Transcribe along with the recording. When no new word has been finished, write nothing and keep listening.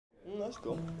That's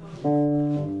cool.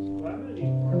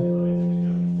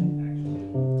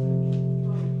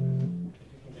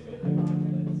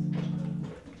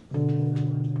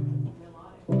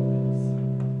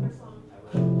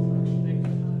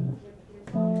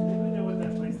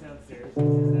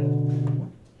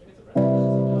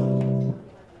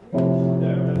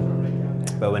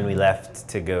 But when we left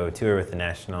to go tour with the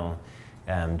National,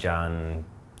 John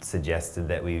suggested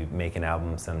that we make an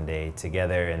album someday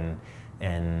together,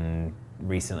 and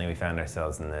recently we found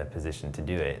ourselves in the position to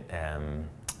do it.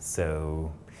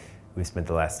 So we spent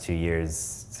the last 2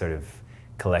 years sort of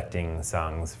collecting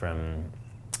songs from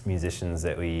musicians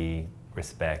that we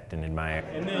respect and admire.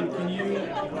 And then can you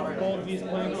hold these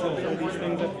planks and hold these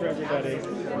things up for everybody?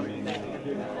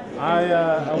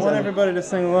 I want everybody to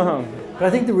sing along. But I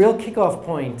think the real kickoff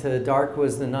point to Dark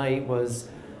Was the Night was,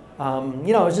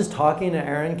 you know, I was just talking to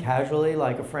Aaron casually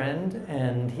like a friend,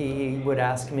 and he would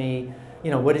ask me, you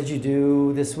know, what did you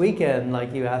do this weekend?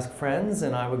 Like you ask friends,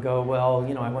 and I would go, well,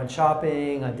 you know, I went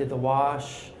shopping, I did the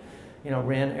wash, you know,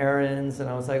 ran errands, and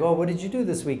I was like, oh, what did you do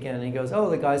this weekend? And he goes, oh,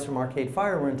 the guys from Arcade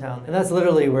Fire were in town. And that's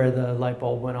literally where the light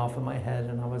bulb went off in my head,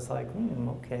 and I was like,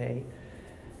 okay.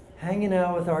 Hanging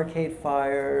out with Arcade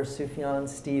Fire, Sufjan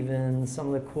Stevens,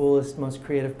 some of the coolest, most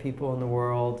creative people in the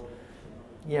world.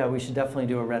 Yeah, we should definitely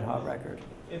do a Red Hot record.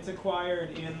 It's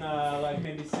acquired in like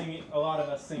maybe singing, a lot of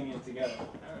us singing it together.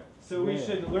 So we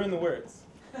should learn the words.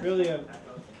 Really a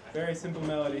very simple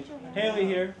melody. Haley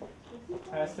here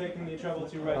has taken the trouble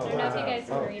to write. I don't know if you guys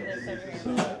agree this.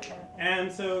 And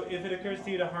so if it occurs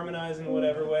to you to harmonize in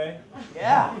whatever way,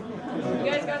 yeah, you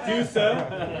guys got do so.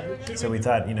 So we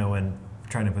thought, you know, when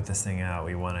trying to put this thing out,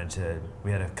 we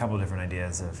had a couple different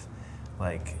ideas of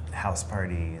like house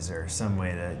parties or some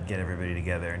way to get everybody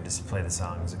together and just play the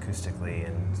songs acoustically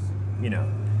and, you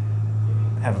know,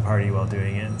 have a party while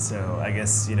doing it. So I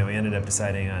guess, you know, we ended up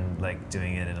deciding on like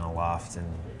doing it in a loft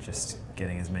and just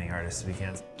getting as many artists as we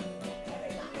can.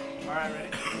 All right, ready?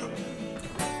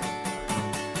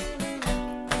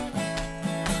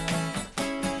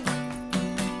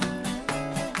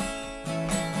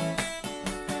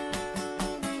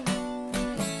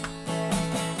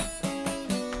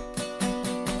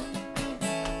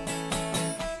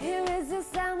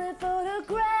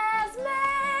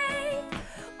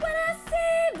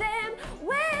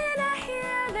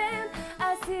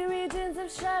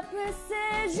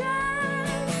 Precision,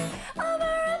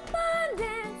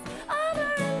 overabundance,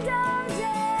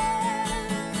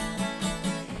 overindulgence,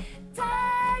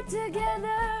 tied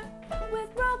together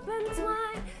with rope and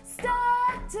twine,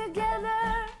 stuck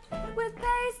together with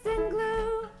paste and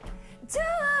glue,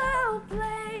 two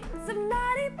plates of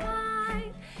knotty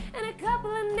pine and a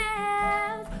couple of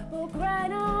nails poke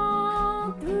right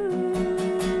on through.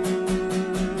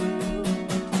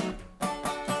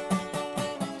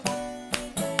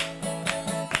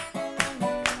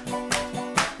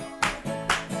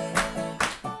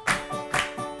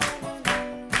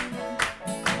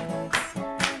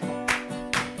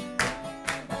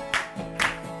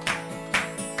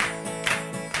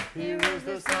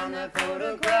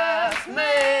 Photographs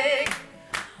make.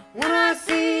 When I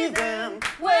see them,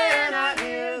 when I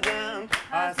hear them,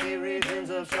 I see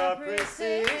regions of sharp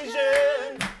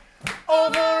precision,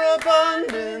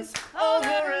 overabundance,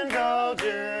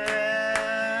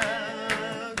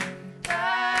 overindulgence,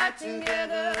 tied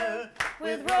together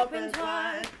with rope and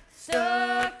twine,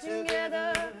 stuck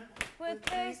together with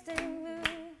paste and glue,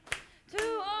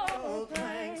 two old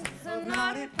planks of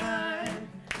knotty pine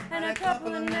and a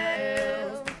couple of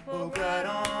nails poke right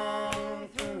on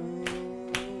through.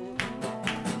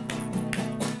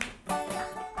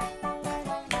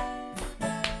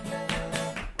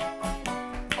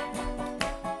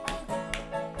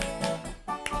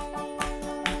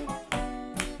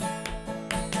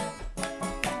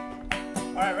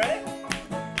 All right, ready?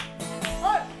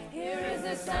 What? Here is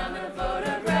the sound of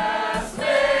photographs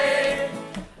made.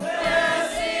 When I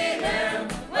see them,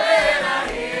 when I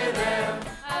hear them,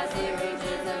 I see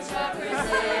regions of sharp precision.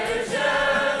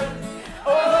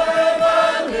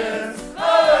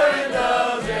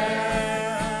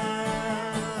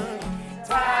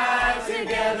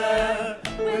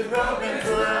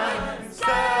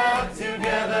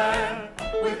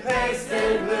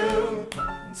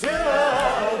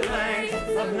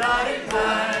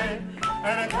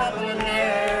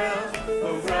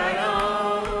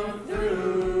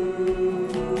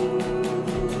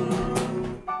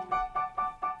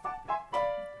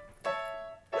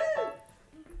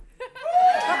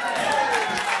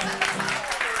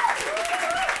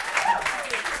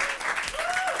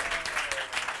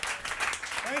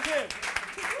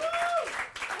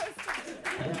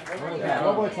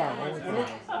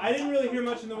 I didn't really hear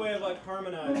much in the way of like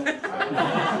harmonizing.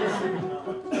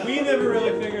 We never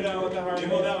really figured out what the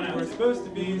harmonies were supposed to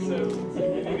be, so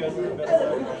maybe you guys are the best.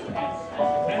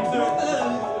 And so,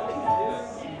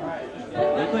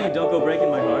 Are you playing Don't Go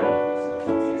Breaking My Heart?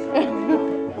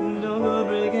 Don't go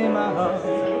breaking my heart.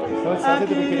 No, it sounds like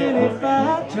the beginning of...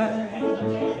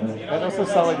 That also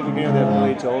sounds like the beginning of that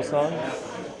Billy Joel song.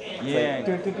 Yeah. Like,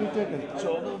 dun, dun, dun, dun, dun.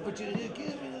 Joel, but you didn't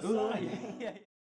give me the song.